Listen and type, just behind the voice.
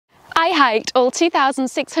I hiked all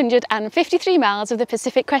 2,653 miles of the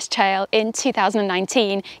Pacific Crest Trail in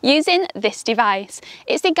 2019 using this device.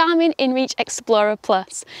 It's the Garmin InReach Explorer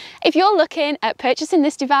Plus. If you're looking at purchasing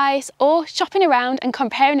this device or shopping around and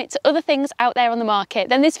comparing it to other things out there on the market,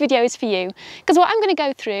 then this video is for you, because what I'm going to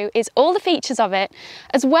go through is all the features of it,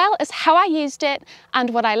 as well as how I used it and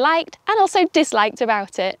what I liked and also disliked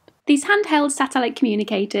about it. These handheld satellite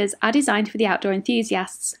communicators are designed for the outdoor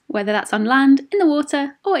enthusiasts, whether that's on land, in the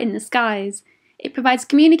water, or in the skies. It provides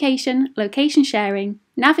communication, location sharing,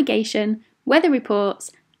 navigation, weather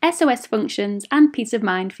reports, SOS functions, and peace of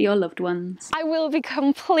mind for your loved ones. I will be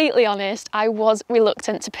completely honest, I was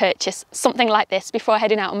reluctant to purchase something like this before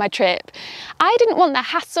heading out on my trip. I didn't want the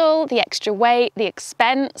hassle, the extra weight, the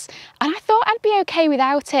expense, and I thought I'd be okay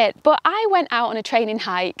without it, but I went out on a training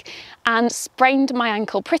hike and sprained my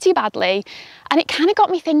ankle pretty badly, and it kind of got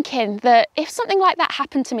me thinking that if something like that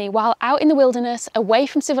happened to me while out in the wilderness, away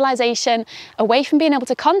from civilization, away from being able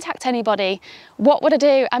to contact anybody, what would I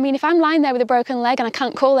do? I mean, if I'm lying there with a broken leg and I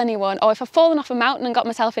can't call anyone, or if I've fallen off a mountain and got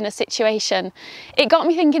myself in a situation, it got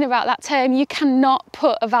me thinking about that term, you cannot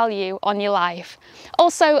put a value on your life.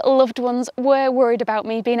 Also, loved ones were worried about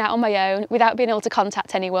me being out on my own without being able to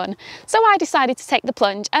contact anyone. So I decided to take the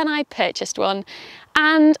plunge and I purchased one.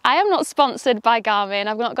 And I am not sponsored by Garmin,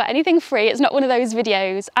 I've not got anything free, it's not one of those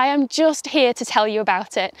videos. I am just here to tell you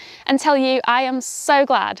about it and tell you I am so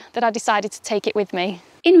glad that I decided to take it with me.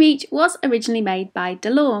 InReach was originally made by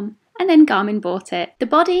DeLorme, and then Garmin bought it. The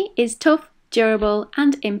body is tough, durable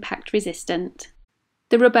and impact resistant.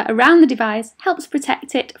 The rubber around the device helps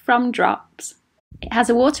protect it from drops. It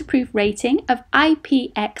has a waterproof rating of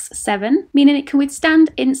IPX7, meaning it can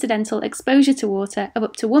withstand incidental exposure to water of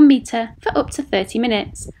up to 1 metre for up to 30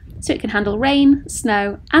 minutes, so it can handle rain,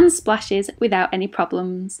 snow and splashes without any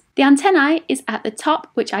problems. The antennae is at the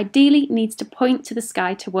top, which ideally needs to point to the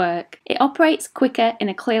sky to work. It operates quicker in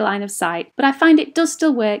a clear line of sight, but I find it does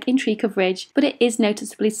still work in tree coverage, but it is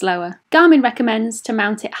noticeably slower. Garmin recommends to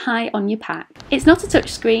mount it high on your pack. It's not a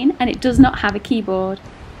touchscreen and it does not have a keyboard.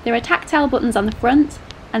 There are tactile buttons on the front,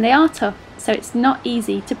 and they are tough, so it's not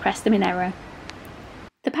easy to press them in error.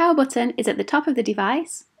 The power button is at the top of the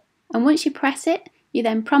device, and once you press it, you're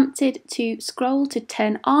then prompted to scroll to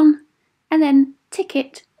turn on, and then tick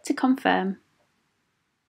it to confirm.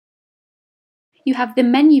 You have the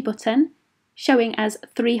menu button, showing as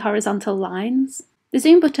 3 horizontal lines. The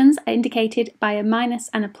zoom buttons are indicated by a minus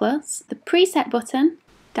and a plus. The preset button,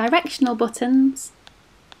 directional buttons,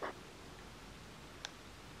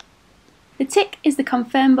 the tick is the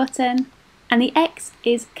confirm button, and the X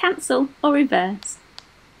is cancel or reverse.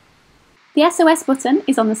 The SOS button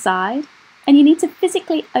is on the side, and you need to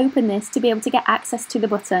physically open this to be able to get access to the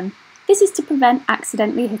button. This is to prevent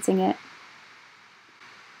accidentally hitting it.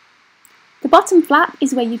 The bottom flap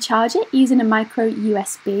is where you charge it using a micro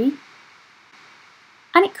USB,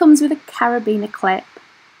 and it comes with a carabiner clip.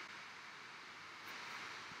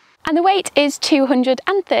 And the weight is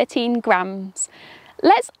 213 grams.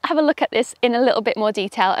 Let's have a look at this in a little bit more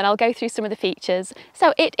detail and I'll go through some of the features.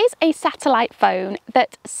 So it is a satellite phone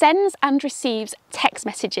that sends and receives text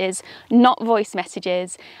messages, not voice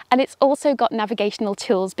messages, and it's also got navigational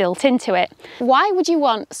tools built into it. Why would you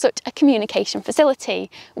want such a communication facility?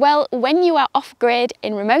 Well, when you are off-grid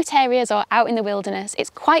in remote areas or out in the wilderness, it's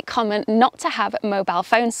quite common not to have mobile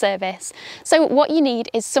phone service. So what you need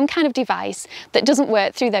is some kind of device that doesn't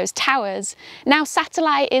work through those towers. Now,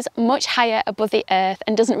 satellite is much higher above the earth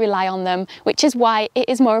and doesn't rely on them, which is why it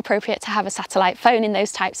is more appropriate to have a satellite phone in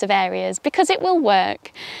those types of areas, because it will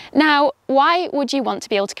work. Now, why would you want to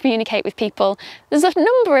be able to communicate with people? There's a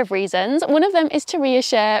number of reasons. One of them is to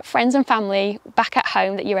reassure friends and family back at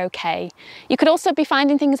home that you're okay. You could also be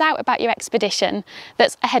finding things out about your expedition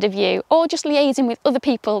that's ahead of you, or just liaising with other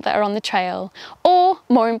people that are on the trail. Or,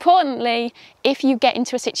 more importantly, if you get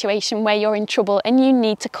into a situation where you're in trouble and you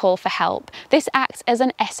need to call for help. This acts as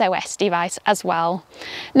an SOS device as well.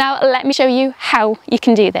 Now, let me show you how you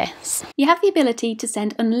can do this. You have the ability to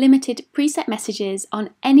send unlimited preset messages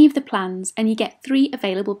on any of the plans, and you get 3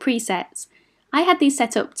 available presets. I had these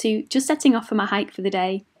set up to just setting off for my hike for the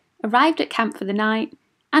day, arrived at camp for the night,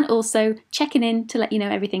 and also checking in to let you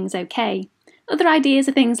know everything's okay. Other ideas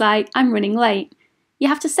are things like, I'm running late. You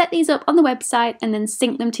have to set these up on the website and then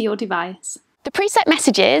sync them to your device. The preset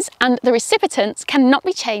messages and the recipients cannot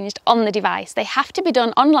be changed on the device. They have to be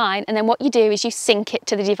done online, and then what you do is you sync it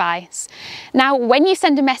to the device. Now, when you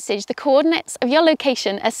send a message, the coordinates of your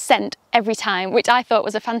location are sent every time, which I thought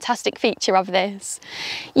was a fantastic feature of this.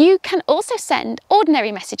 You can also send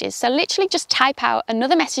ordinary messages, so literally just type out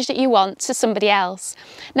another message that you want to somebody else.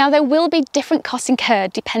 Now, there will be different costs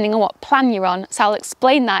incurred depending on what plan you're on, so I'll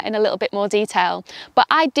explain that in a little bit more detail. But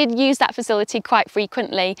I did use that facility quite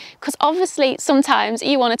frequently because obviously sometimes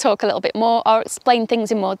you want to talk a little bit more or explain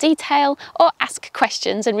things in more detail or ask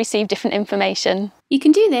questions and receive different information. You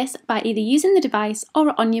can do this by either using the device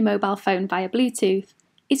or on your mobile phone via Bluetooth.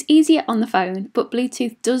 It's easier on the phone, but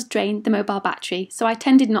Bluetooth does drain the mobile battery, so I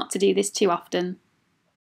tended not to do this too often.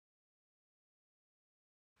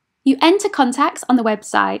 You enter contacts on the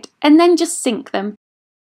website and then just sync them.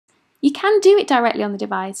 You can do it directly on the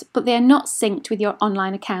device, but they are not synced with your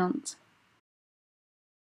online account.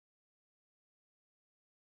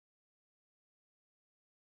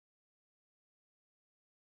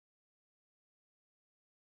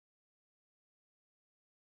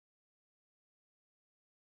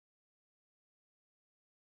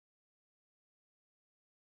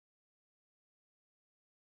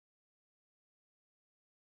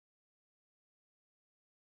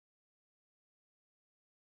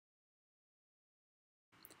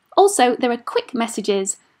 Also, there are quick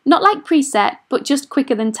messages, not like preset, but just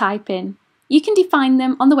quicker than typing. You can define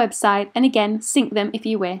them on the website and again, sync them if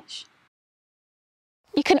you wish.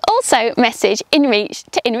 You can also message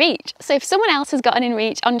InReach to InReach. So if someone else has got an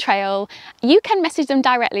InReach on trail, you can message them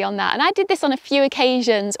directly on that. And I did this on a few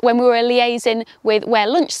occasions when we were liaising with where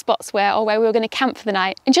lunch spots were or where we were going to camp for the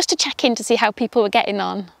night, and just to check in to see how people were getting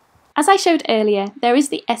on. As I showed earlier, there is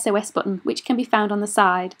the SOS button, which can be found on the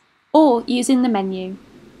side, or using the menu.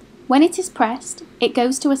 When it is pressed, it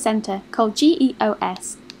goes to a centre called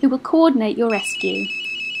GEOS, who will coordinate your rescue.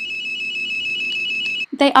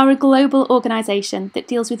 They are a global organisation that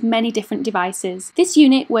deals with many different devices. This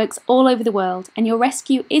unit works all over the world and your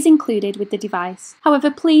rescue is included with the device.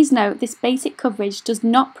 However, please note this basic coverage does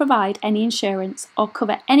not provide any insurance or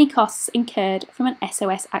cover any costs incurred from an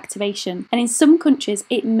SOS activation, and in some countries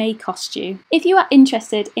it may cost you. If you are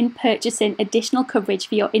interested in purchasing additional coverage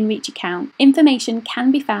for your InReach account, information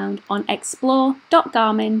can be found on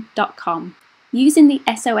explore.garmin.com. Using the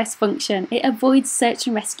SOS function, it avoids search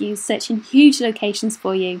and rescues searching huge locations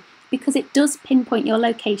for you because it does pinpoint your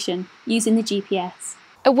location using the GPS.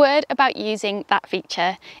 A word about using that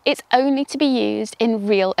feature. It's only to be used in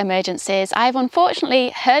real emergencies. I've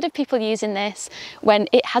unfortunately heard of people using this when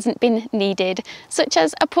it hasn't been needed, such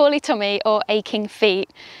as a poorly tummy or aching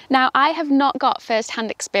feet. Now, I have not got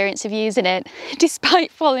first-hand experience of using it,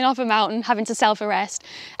 despite falling off a mountain, having to self-arrest,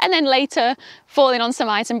 and then later falling on some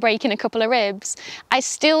ice and breaking a couple of ribs. I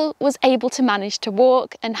still was able to manage to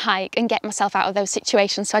walk and hike and get myself out of those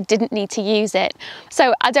situations, so I didn't need to use it.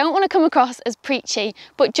 So I don't want to come across as preachy,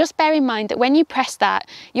 but just bear in mind that when you press that,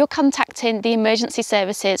 you're contacting the emergency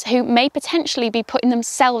services who may potentially be putting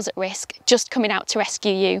themselves at risk just coming out to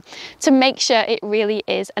rescue you, to make sure it really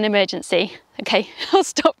is an emergency. Okay, I'll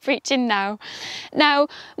stop preaching now. Now,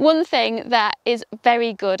 one thing that is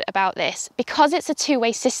very good about this, because it's a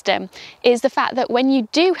two-way system, is the fact that when you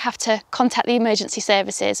do have to contact the emergency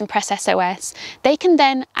services and press SOS, they can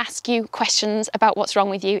then ask you questions about what's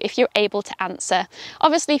wrong with you if you're able to answer.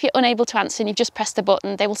 Obviously, if you're unable to answer and you've just pressed the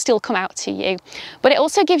button, they will still come out to you. But it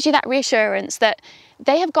also gives you that reassurance that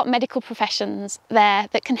they have got medical professions there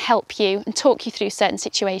that can help you and talk you through certain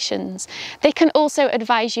situations. They can also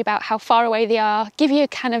advise you about how far away they are, give you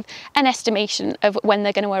kind of an estimation of when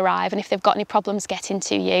they're going to arrive and if they've got any problems getting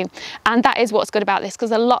to you. And that is what's good about this, because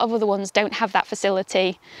a lot of other ones don't have that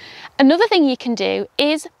facility. Another thing you can do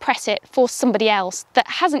is press it for somebody else that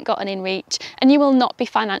hasn't got an InReach, and you will not be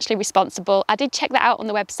financially responsible. I did check that out on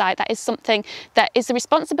the website. That is something that is the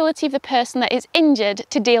responsibility of the person that is injured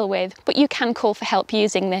to deal with, but you can call for help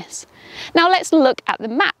using this. Now let's look at the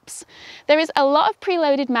maps. There is a lot of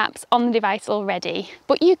preloaded maps on the device already,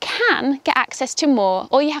 but you can get access to more.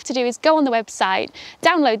 All you have to do is go on the website,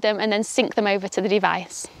 download them, and then sync them over to the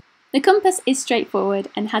device. The compass is straightforward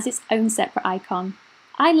and has its own separate icon.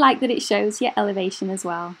 I like that it shows your elevation as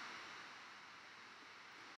well.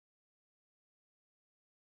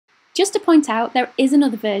 Just to point out, there is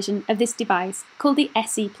another version of this device called the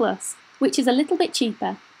SE Plus, which is a little bit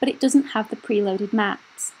cheaper, but it doesn't have the preloaded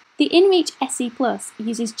maps. The InReach SE Plus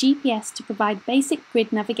uses GPS to provide basic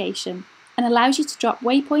grid navigation and allows you to drop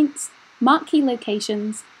waypoints, mark key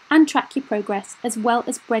locations, and track your progress, as well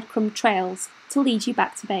as breadcrumb trails to lead you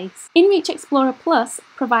back to base. InReach Explorer Plus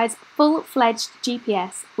provides full-fledged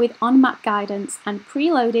GPS with on-map guidance and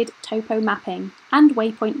preloaded topo mapping and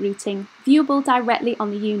waypoint routing viewable directly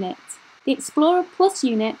on the unit. The Explorer Plus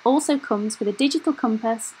unit also comes with a digital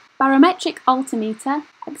compass, barometric altimeter,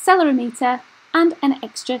 accelerometer, and an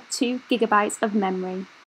extra 2 GB of memory.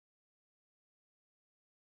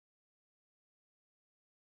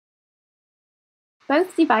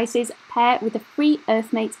 Both devices pair with the free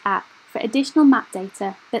EarthMate app for additional map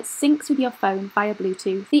data that syncs with your phone via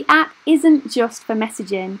Bluetooth. The app isn't just for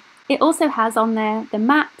messaging, it also has on there the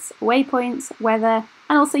maps, waypoints, weather,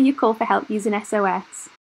 and also your call for help using SOS.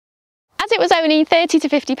 As it was only £30 to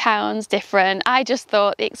 £50 different, I just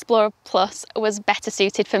thought the Explorer Plus was better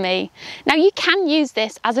suited for me. Now you can use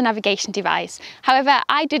this as a navigation device, however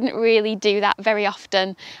I didn't really do that very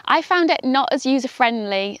often. I found it not as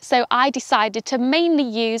user-friendly, so I decided to mainly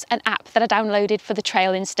use an app that I downloaded for the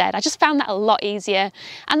trail instead. I just found that a lot easier,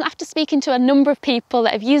 and after speaking to a number of people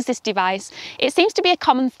that have used this device, it seems to be a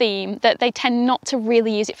common theme that they tend not to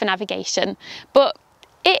really use it for navigation, but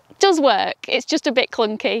it does work, it's just a bit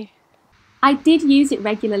clunky. I did use it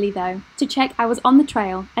regularly though, to check I was on the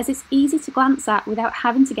trail, as it's easy to glance at without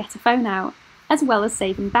having to get a phone out, as well as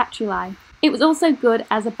saving battery life. It was also good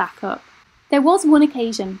as a backup. There was one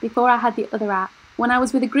occasion before I had the other app, when I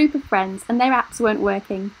was with a group of friends and their apps weren't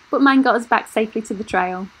working, but mine got us back safely to the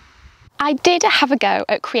trail. I did have a go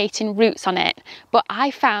at creating routes on it, but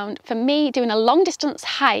I found for me doing a long distance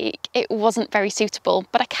hike it wasn't very suitable,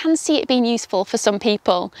 but I can see it being useful for some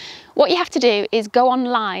people. What you have to do is go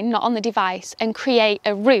online, not on the device, and create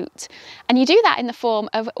a route. And you do that in the form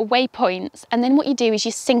of waypoints, and then what you do is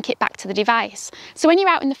you sync it back to the device. So when you're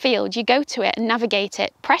out in the field, you go to it and navigate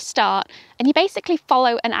it, press start, and you basically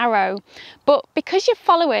follow an arrow. But because you're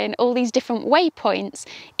following all these different waypoints,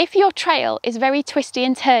 if your trail is very twisty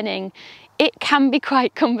and turning, it can be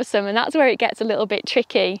quite cumbersome, and that's where it gets a little bit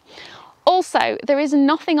tricky. Also, there is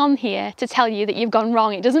nothing on here to tell you that you've gone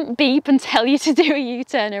wrong. It doesn't beep and tell you to do a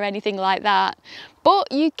U-turn or anything like that.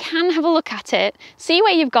 But you can have a look at it, see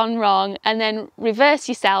where you've gone wrong, and then reverse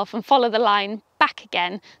yourself and follow the line back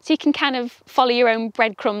again, so you can kind of follow your own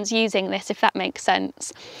breadcrumbs using this, if that makes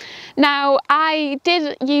sense. Now, I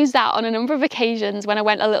did use that on a number of occasions when I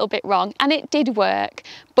went a little bit wrong, and it did work,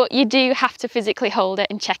 but you do have to physically hold it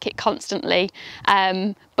and check it constantly.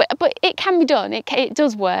 But it can be done, it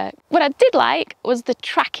does work. What I did like was the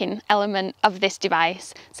tracking element of this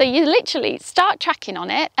device. So you literally start tracking on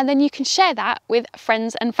it, and then you can share that with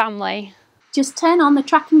friends and family. Just turn on the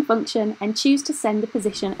tracking function and choose to send the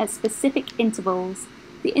position at specific intervals.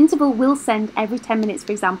 The interval will send every 10 minutes,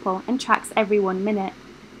 for example, and tracks every 1 minute.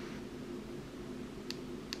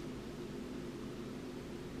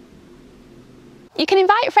 You can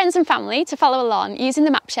invite friends and family to follow along using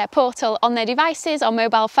the MapShare portal on their devices or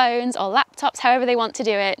mobile phones or laptops, however they want to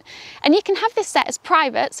do it. And you can have this set as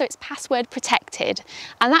private, so it's password protected.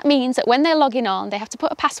 And that means that when they're logging on, they have to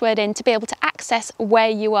put a password in to be able to access where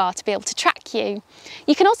you are, to be able to track you.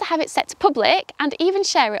 You can also have it set to public and even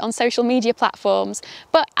share it on social media platforms.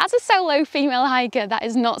 But as a solo female hiker, that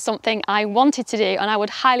is not something I wanted to do, and I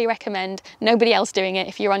would highly recommend nobody else doing it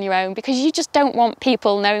if you're on your own, because you just don't want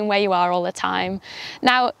people knowing where you are all the time.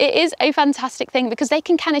 Now, it is a fantastic thing because they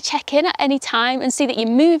can kind of check in at any time and see that you're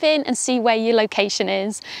moving and see where your location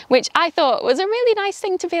is, which I thought was a really nice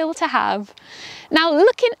thing to be able to have. Now,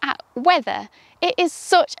 looking at weather, it is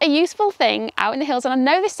such a useful thing out in the hills, and I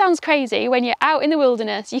know this sounds crazy. When you're out in the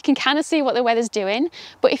wilderness, you can kind of see what the weather's doing,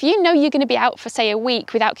 but if you know you're going to be out for, say, a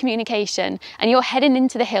week without communication and you're heading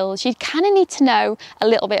into the hills, you kind of need to know a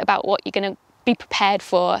little bit about what you're going to be prepared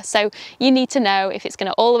for. So you need to know if it's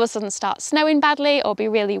going to all of a sudden start snowing badly or be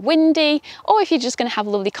really windy, or if you're just going to have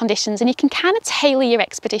lovely conditions, and you can kind of tailor your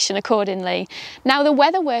expedition accordingly. Now, the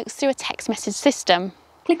weather works through a text message system.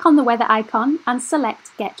 Click on the weather icon and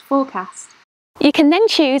select Get Forecast. You can then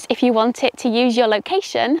choose if you want it to use your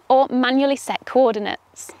location or manually set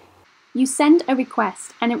coordinates. You send a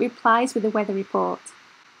request and it replies with a weather report.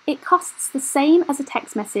 It costs the same as a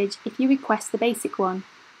text message if you request the basic one,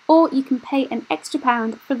 or you can pay an extra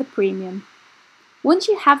 £1 for the premium. Once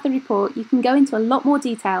you have the report, you can go into a lot more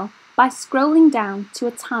detail by scrolling down to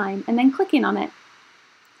a time and then clicking on it.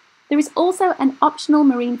 There is also an optional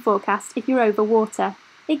marine forecast if you're over water.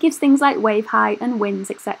 It gives things like wave height and winds,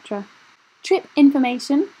 etc. Trip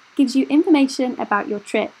information gives you information about your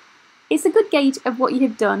trip. It's a good gauge of what you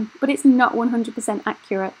have done, but it's not 100%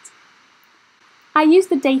 accurate. I used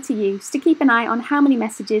the data use to keep an eye on how many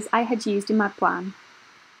messages I had used in my plan.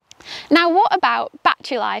 Now, what about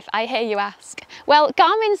battery life, I hear you ask? Well,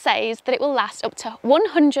 Garmin says that it will last up to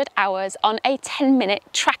 100 hours on a 10-minute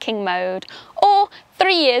tracking mode, or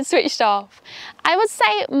 3 years switched off. I would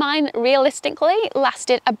say mine realistically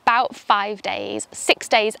lasted about 5 days, 6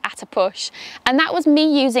 days at a push, and that was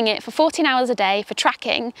me using it for 14 hours a day for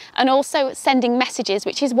tracking and also sending messages,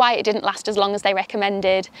 which is why it didn't last as long as they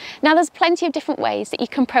recommended. Now, there's plenty of different ways that you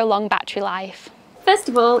can prolong battery life. First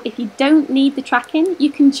of all, if you don't need the tracking,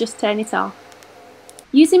 you can just turn it off.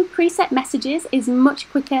 Using preset messages is much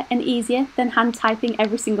quicker and easier than hand typing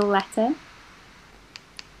every single letter.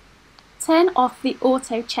 Turn off the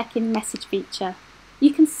auto check-in message feature.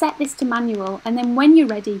 You can set this to manual, and then when you're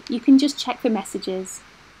ready, you can just check for messages.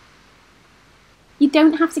 You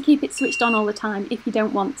don't have to keep it switched on all the time if you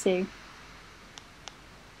don't want to.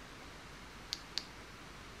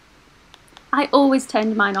 I always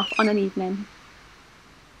turned mine off on an evening.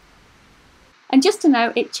 And just to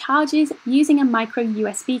know, it charges using a micro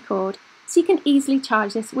USB cord, so you can easily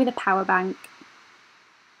charge this with a power bank.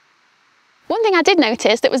 One thing I did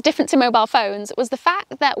notice that was different to mobile phones was the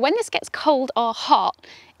fact that when this gets cold or hot,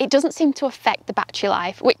 it doesn't seem to affect the battery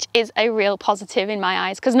life, which is a real positive in my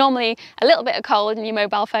eyes, because normally a little bit of cold and your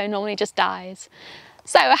mobile phone normally just dies.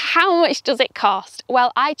 So how much does it cost?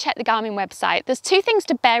 Well, I checked the Garmin website. There's two things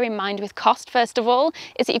to bear in mind with cost. First of all,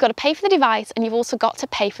 is that you've got to pay for the device and you've also got to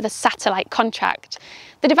pay for the satellite contract.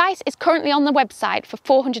 The device is currently on the website for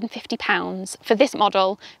 £450 for this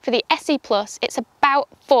model. For the SE Plus, it's about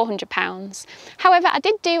 £400. However, I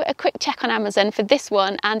did do a quick check on Amazon for this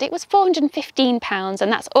one and it was £415,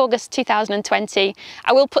 and that's August 2020.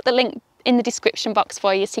 I will put the link in the description box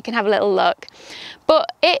for you so you can have a little look.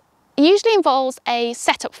 But it usually involves a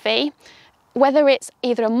setup fee, whether it's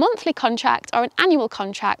either a monthly contract or an annual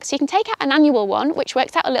contract. So you can take out an annual one, which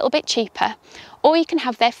works out a little bit cheaper, or you can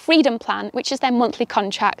have their Freedom plan, which is their monthly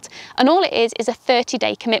contract. And all it is a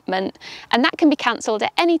 30-day commitment, and that can be cancelled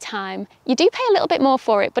at any time. You do pay a little bit more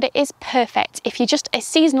for it, but it is perfect if you're just a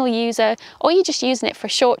seasonal user or you're just using it for a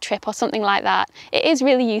short trip or something like that. It is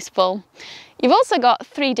really useful. You've also got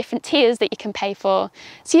 3 different tiers that you can pay for.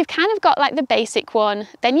 So you've kind of got like the basic one,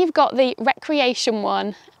 then you've got the recreation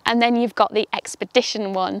one, and then you've got the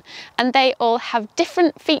expedition one. And they all have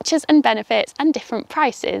different features and benefits and different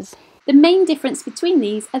prices. The main difference between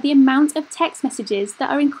these are the amount of text messages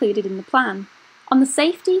that are included in the plan. On the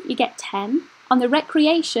safety, you get 10, on the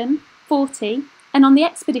recreation, 40, and on the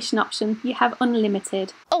expedition option, you have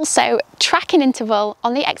unlimited. Also, tracking interval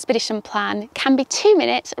on the expedition plan can be 2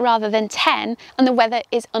 minutes rather than 10, and the weather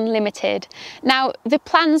is unlimited. Now, the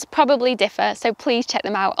plans probably differ, so please check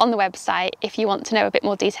them out on the website if you want to know a bit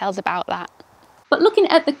more details about that. But looking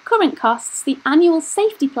at the current costs, the annual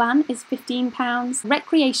safety plan is £15,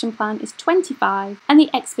 recreation plan is £25, and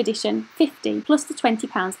the expedition £50, plus the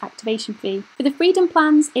 £20 activation fee. For the Freedom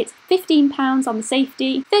plans, it's £15 on the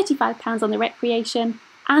safety, £35 on the recreation,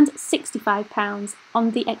 and £65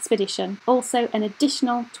 on the expedition. Also an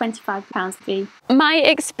additional £25 fee. My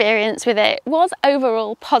experience with it was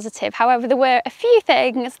overall positive. However, there were a few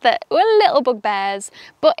things that were little bugbears,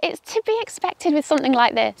 but it's to be expected with something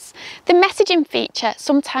like this. The messaging feature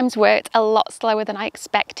sometimes worked a lot slower than I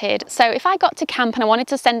expected. So if I got to camp and I wanted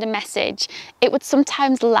to send a message, it would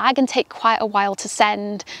sometimes lag and take quite a while to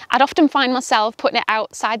send. I'd often find myself putting it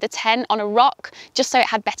outside the tent on a rock just so it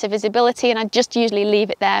had better visibility, and I'd just usually leave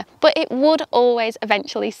it there. But it would always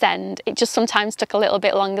eventually send. It just sometimes took a little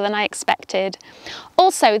bit longer than I expected.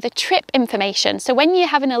 Also, the trip information. So when you're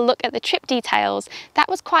having a look at the trip details, that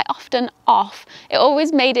was quite often off. It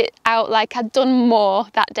always made it out like I'd done more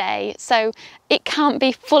that day. So it can't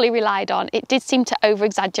be fully relied on. It did seem to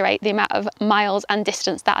over-exaggerate the amount of miles and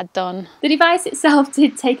distance that I'd done. The device itself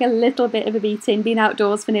did take a little bit of a beating, being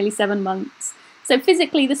outdoors for nearly 7 months. So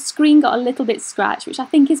physically, the screen got a little bit scratched, which I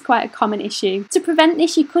think is quite a common issue. To prevent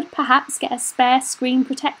this, you could perhaps get a spare screen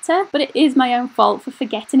protector, but it is my own fault for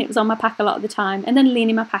forgetting it was on my pack a lot of the time and then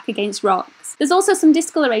leaning my pack against rocks. There's also some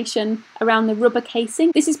discoloration around the rubber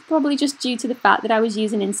casing. This is probably just due to the fact that I was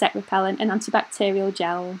using insect repellent and antibacterial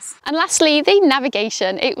gels. And lastly, the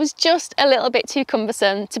navigation. It was just a little bit too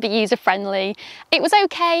cumbersome to be user-friendly. It was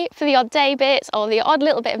okay for the odd day bits or the odd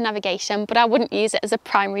little bit of navigation, but I wouldn't use it as a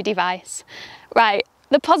primary device. Right,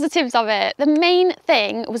 the positives of it. The main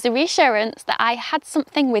thing was the reassurance that I had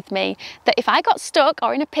something with me, that if I got stuck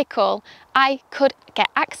or in a pickle, I could get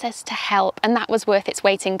access to help, and that was worth its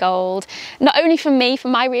weight in gold. Not only for me, for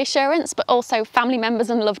my reassurance, but also family members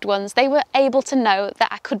and loved ones. They were able to know that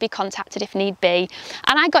I could be contacted if need be.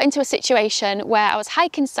 And I got into a situation where I was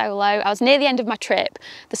hiking solo, I was near the end of my trip,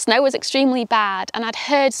 the snow was extremely bad, and I'd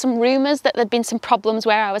heard some rumours that there'd been some problems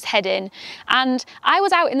where I was heading. And I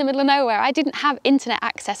was out in the middle of nowhere, I didn't have internet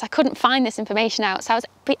access, I couldn't find this information out, so I was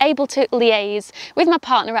able to liaise with my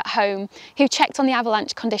partner at home who checked on the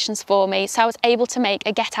avalanche conditions for me, so I was able to make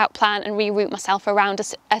a get out plan and reroute myself around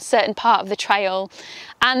a certain part of the trail.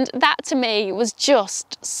 And that to me was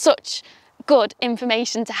just such good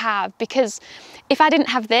information to have, because if I didn't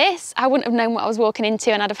have this, I wouldn't have known what I was walking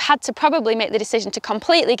into, and I'd have had to probably make the decision to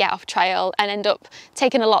completely get off trail and end up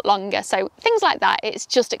taking a lot longer. So things like that, it's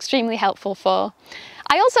just extremely helpful for.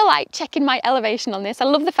 I also like checking my elevation on this. I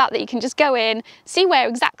love the fact that you can just go in, see where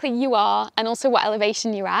exactly you are and also what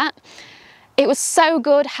elevation you're at. It was so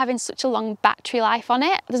good having such a long battery life on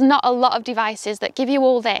it. There's not a lot of devices that give you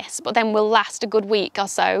all this, but then will last a good week or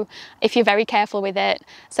so if you're very careful with it.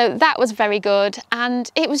 So that was very good,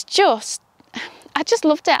 and it was just, I just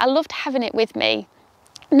loved it. I loved having it with me.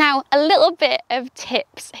 Now, a little bit of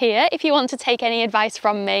tips here, if you want to take any advice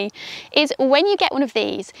from me, is when you get one of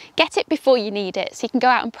these, get it before you need it so you can go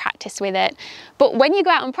out and practice with it. But when you go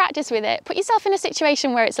out and practice with it, put yourself in a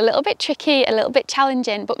situation where it's a little bit tricky, a little bit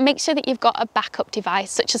challenging, but make sure that you've got a backup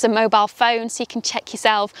device, such as a mobile phone so you can check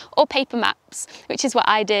yourself, or paper maps, which is what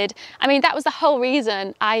I did. I mean, that was the whole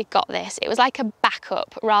reason I got this. It was like a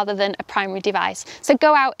backup rather than a primary device. So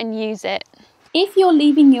go out and use it. If you're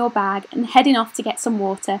leaving your bag and heading off to get some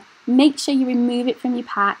water, make sure you remove it from your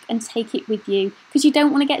pack and take it with you, because you don't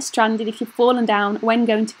want to get stranded if you've fallen down when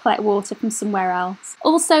going to collect water from somewhere else.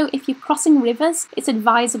 Also, if you're crossing rivers, it's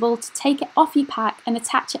advisable to take it off your pack and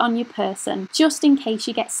attach it on your person, just in case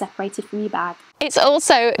you get separated from your bag. It's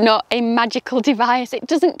also not a magical device. It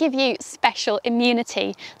doesn't give you special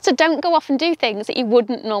immunity. So don't go off and do things that you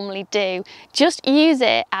wouldn't normally do. Just use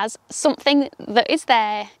it as something that is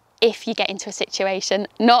there if you get into a situation,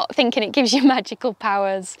 not thinking it gives you magical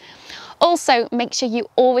powers. Also, make sure you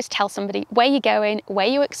always tell somebody where you're going, where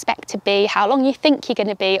you expect to be, how long you think you're going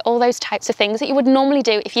to be, all those types of things that you would normally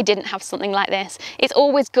do if you didn't have something like this. It's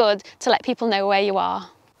always good to let people know where you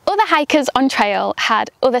are. Other hikers on trail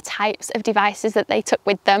had other types of devices that they took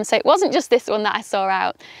with them, so it wasn't just this one that I saw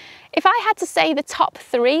out. If I had to say the top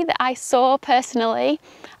 3 that I saw personally,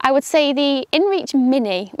 I would say the InReach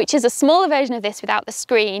Mini, which is a smaller version of this without the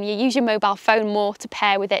screen. You use your mobile phone more to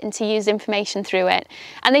pair with it and to use information through it.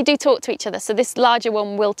 And they do talk to each other, so this larger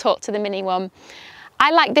one will talk to the mini one.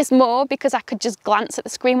 I like this more because I could just glance at the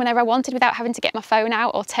screen whenever I wanted without having to get my phone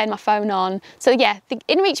out or turn my phone on. So yeah, the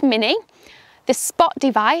InReach Mini. The Spot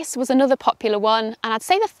device was another popular one, and I'd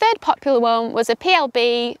say the third popular one was a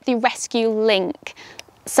PLB, the Rescue Link.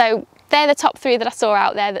 So they're the top 3 that I saw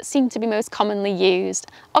out there that seem to be most commonly used.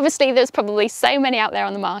 Obviously there's probably so many out there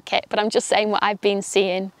on the market, but I'm just saying what I've been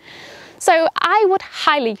seeing. So I would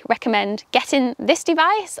highly recommend getting this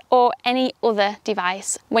device or any other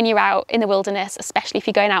device when you're out in the wilderness, especially if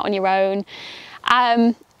you're going out on your own.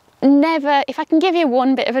 Never, if I can give you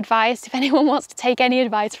one bit of advice, if anyone wants to take any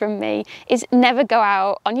advice from me, is never go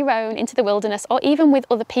out on your own into the wilderness or even with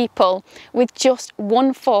other people with just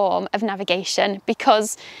one form of navigation,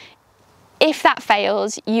 because if that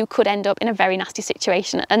fails, you could end up in a very nasty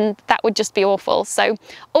situation and that would just be awful. So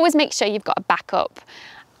always make sure you've got a backup.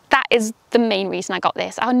 That is the main reason I got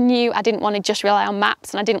this. I knew I didn't want to just rely on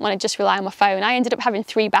maps and I didn't want to just rely on my phone. I ended up having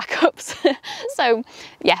 3 backups. So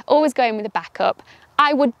yeah, always going with a backup.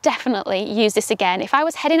 I would definitely use this again. If I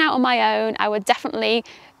was heading out on my own, I would definitely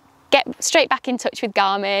get straight back in touch with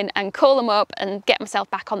Garmin and call them up and get myself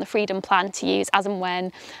back on the Freedom plan to use as and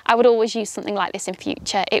when. I would always use something like this in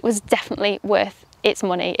future. It was definitely worth its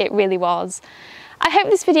money, it really was. I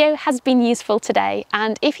hope this video has been useful today,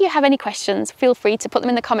 and if you have any questions, feel free to put them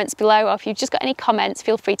in the comments below, or if you've just got any comments,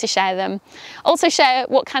 feel free to share them. Also share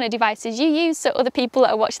what kind of devices you use so other people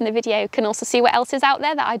that are watching the video can also see what else is out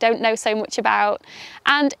there that I don't know so much about.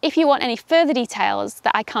 And if you want any further details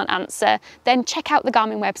that I can't answer, then check out the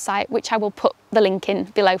Garmin website, which I will put the link in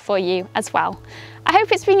below for you as well. I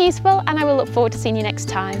hope it's been useful, and I will look forward to seeing you next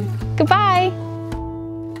time. Goodbye!